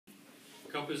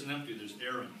cup isn't empty, there's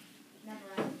air in it. Never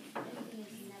end. Everything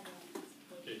is never end.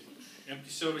 Okay. Empty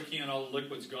soda can, all the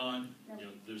liquid's gone. You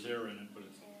know, there's air in it, but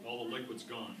all the liquid's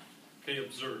gone. Okay,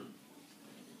 observe.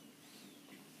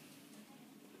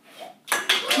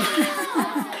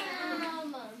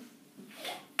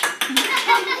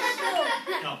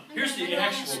 Now, here's the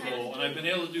actual goal, and I've been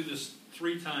able to do this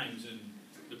 3 times in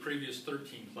the previous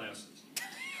 13 classes.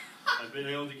 I've been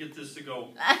able to get this to go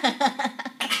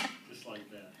just like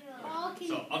that.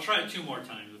 So I'll try it 2 more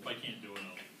times. If I can't do it,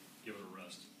 I'll give it a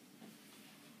rest.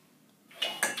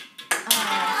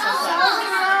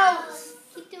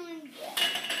 Keep doing it.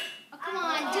 Oh, come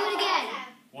on, do it again.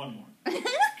 1 more. Come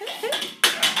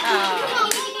on,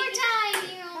 1 more time.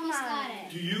 You almost got it.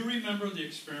 Do you remember the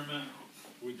experiment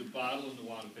with the bottle and the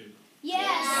water paper?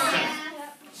 Yes. Okay.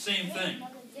 Same thing.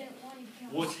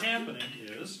 What's happening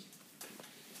is,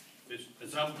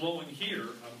 as I'm blowing here,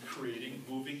 I'm creating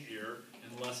moving air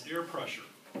and less air pressure.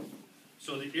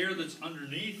 So the air that's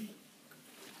underneath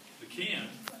the can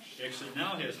actually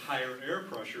now has higher air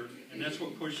pressure, and that's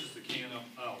what pushes the can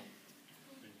out.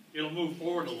 It'll move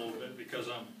forward a little bit because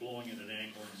I'm blowing at an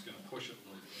angle and it's going to push it a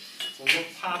little bit. But what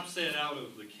pops that out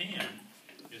of the can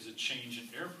is a change in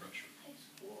air pressure.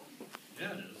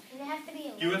 Yeah, it is. Does it have to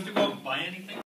be Do you have to go out and buy anything?